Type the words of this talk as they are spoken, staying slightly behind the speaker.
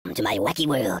Welcome to my wacky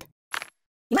world.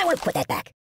 You might want to put that back.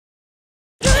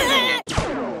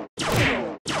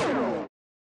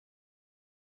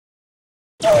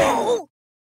 Oh!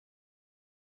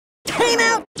 Time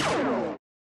out!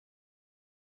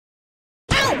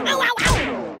 Ow! Ow! Ow!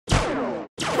 Ow!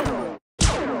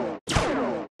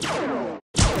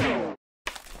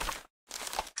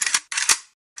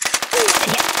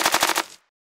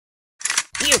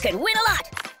 You can win a lot!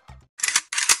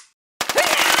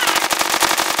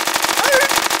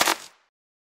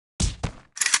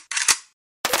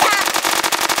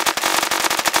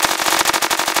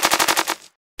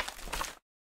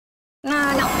 No,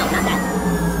 not that.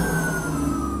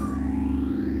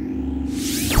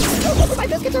 Oh, my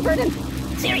biscuits are burning!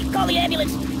 Siri, call the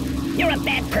ambulance! You're a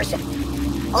bad person!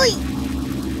 Oi!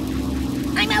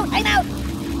 I'm out!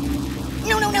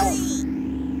 No!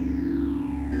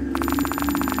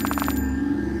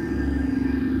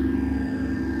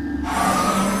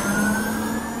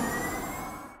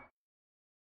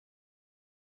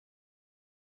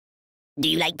 Do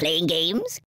you like playing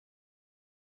games?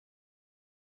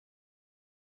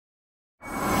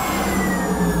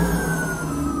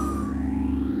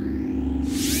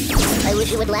 I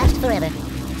wish it would last forever.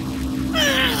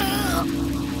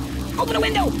 Open a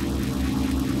window!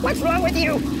 What's wrong with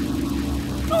you?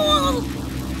 Oh!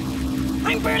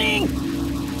 I'm burning!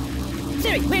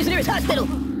 Siri, where's the nearest hospital?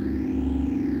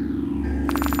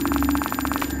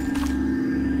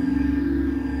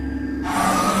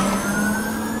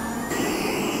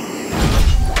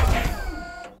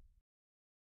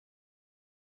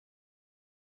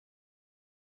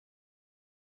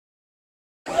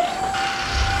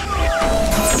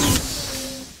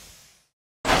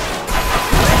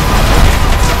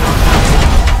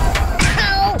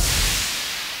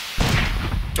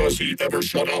 Does he ever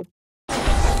shut up?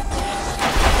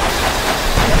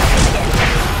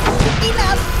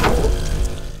 Enough!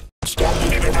 Stop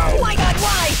eating him out! Oh my God,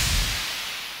 why?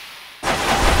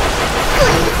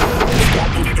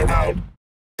 Stop eating him out!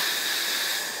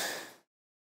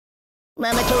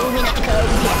 Mama told me not to go.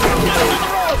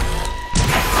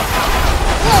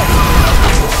 Whoa!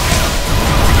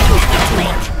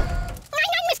 Wait.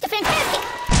 I'm Mr. Fantastic.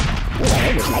 Well,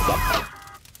 it was like that.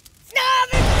 Stop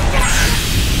it!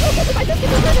 My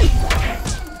biscuits are burning.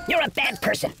 You're a bad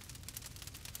person.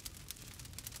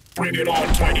 Bring it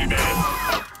on, tiny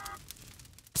man!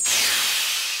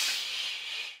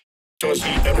 Does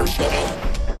he ever shut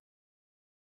up?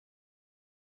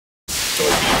 Does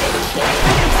he ever shut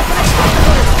up?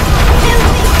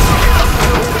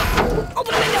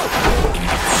 Open the window!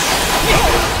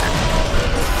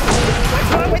 What's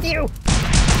wrong with you?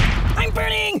 I'm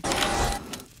burning!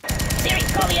 Siri,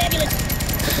 call the ambulance!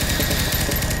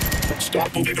 Stop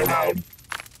moving around!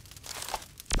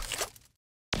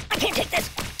 I can't take this!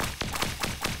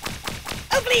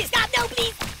 Oh, please, stop! No,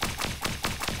 please!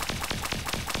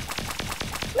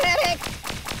 Medic!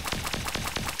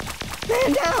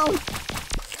 Man down!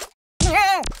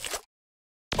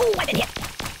 Oh, I've been hit!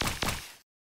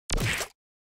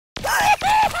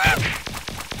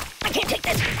 I can't take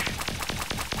this!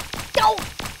 Go!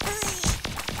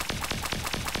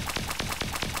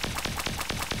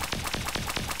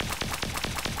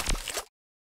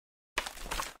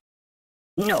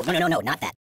 No, not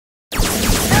that.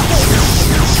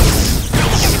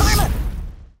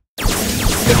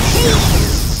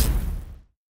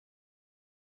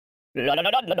 La la la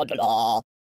la la la.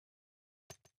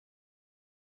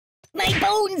 My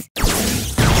bones!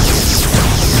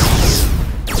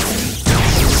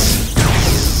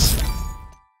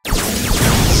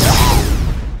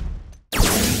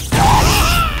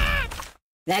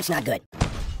 That's not good.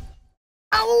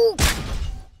 Oh!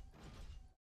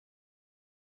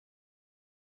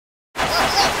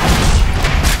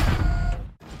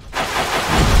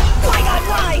 My God,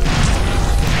 why?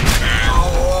 Ow!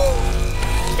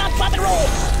 Stop, drop, and roll!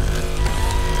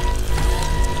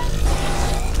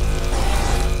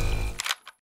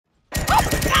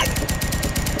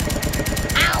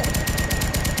 Ow!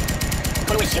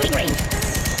 Go to a shooting range.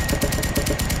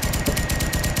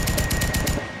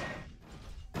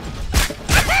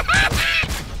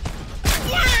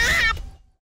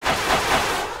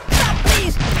 Stop,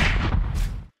 please!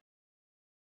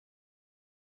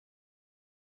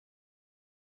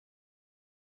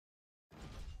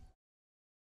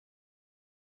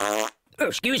 Oh,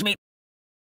 excuse me.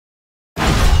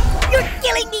 You're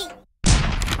killing me!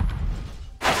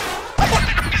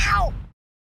 Ow!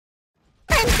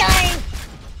 I'm dying!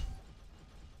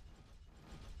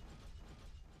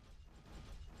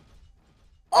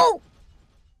 Oh!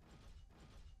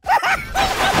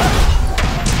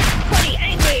 Buddy,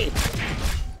 angry!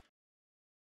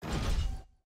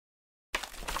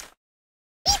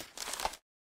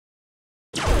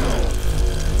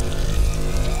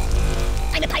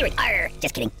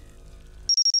 Just kidding.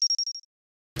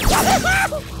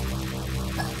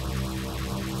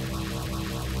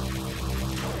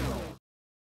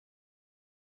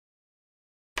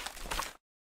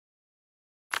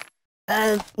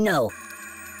 No.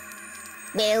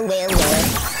 Well.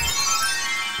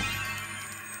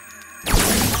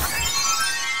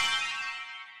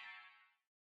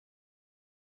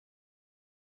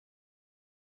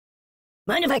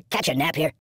 Mind if I catch a nap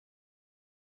here?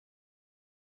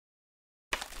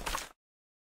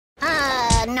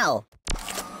 No.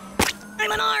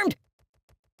 I'm unarmed!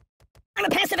 I'm a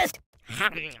pacifist!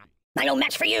 I know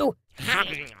match for you!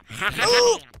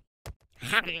 Ooh.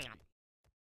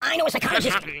 I know a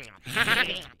psychologist!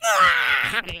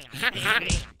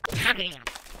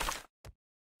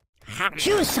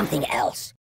 Choose something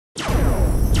else.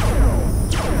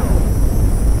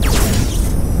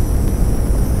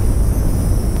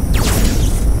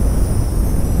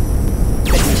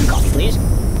 Some coffee, please.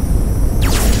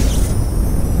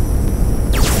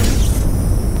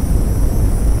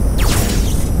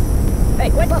 Hey,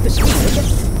 wipe off the screen, would you?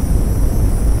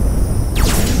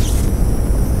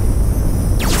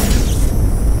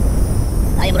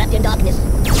 I am wrapped in darkness.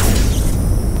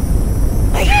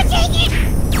 I can't take it!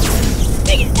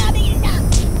 Make it stop!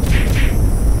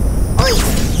 Oi!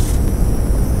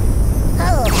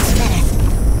 Oh, that's better.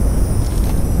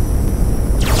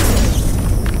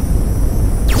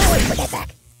 Now I put that back.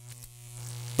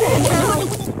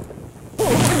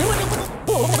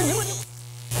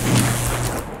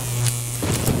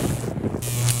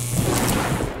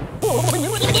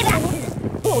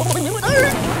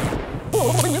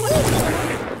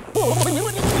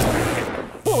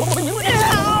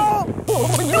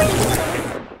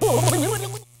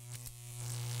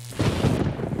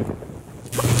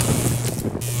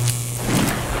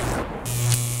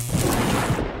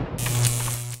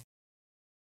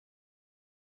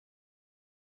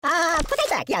 Put it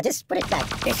back. Yeah, just put it back.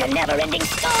 It's a never-ending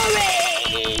story!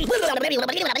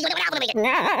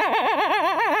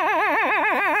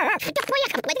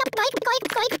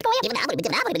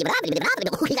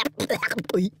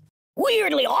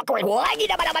 Weirdly awkward. Go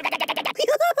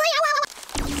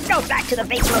back to the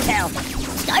base motel.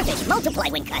 Starfish multiply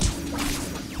when cut.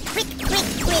 Quick.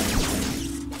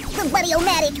 The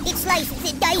buddy-o-matic. It slices,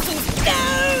 it dices.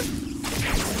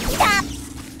 Stop!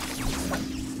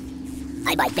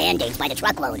 I buy Band-Aids by the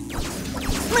truckload.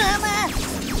 Mama!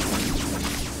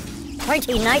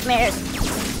 Pointy nightmares.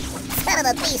 Son of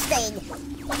a bee sting.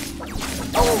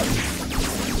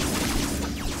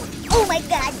 Oh my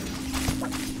god.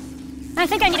 I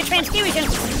think I need a transfusion.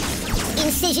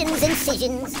 Incisions.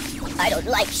 I don't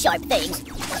like sharp things.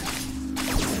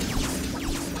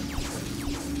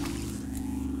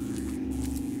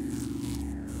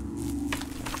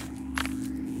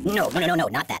 No,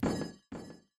 not that.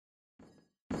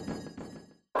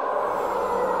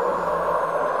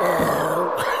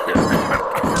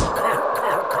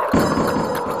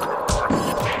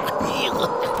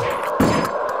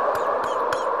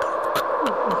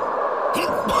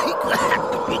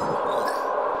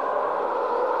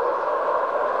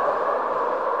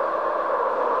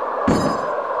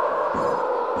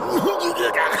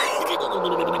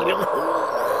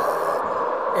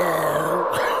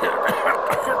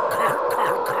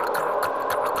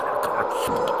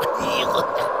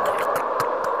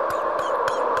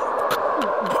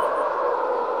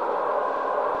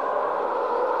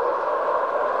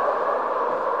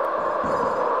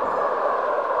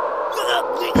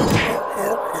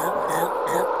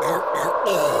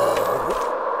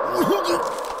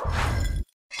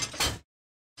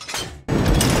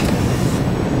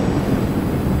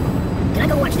 Can I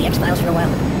go watch the X-Files for a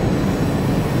while?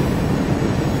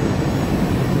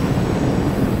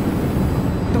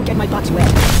 Don't get my box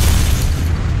wet.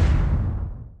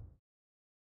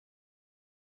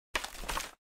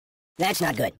 That's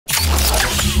not good.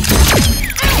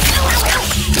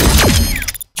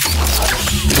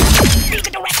 Read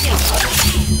the directions!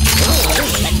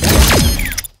 Let's go.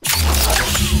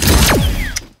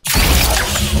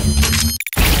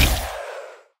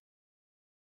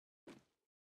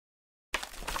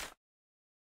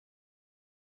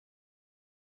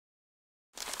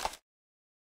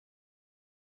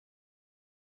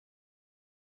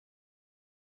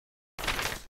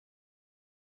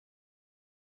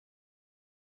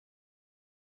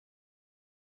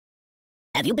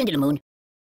 Have you been to the moon?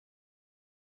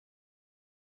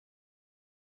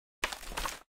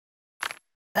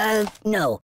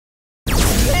 No.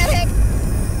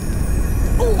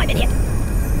 Oh, I've been hit!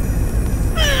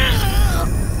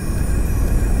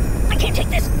 I can't take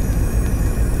this!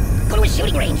 Go to a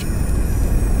shooting range!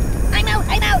 I'm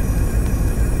out!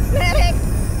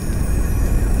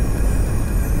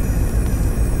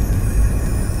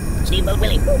 Steamboat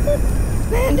Willie.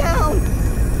 Man down!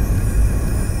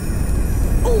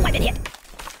 Oh, I've been hit.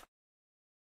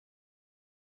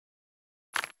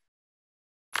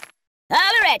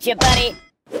 Holler at you, buddy.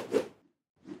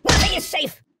 Nothing is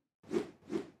safe.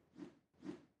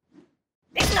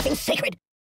 There's nothing sacred.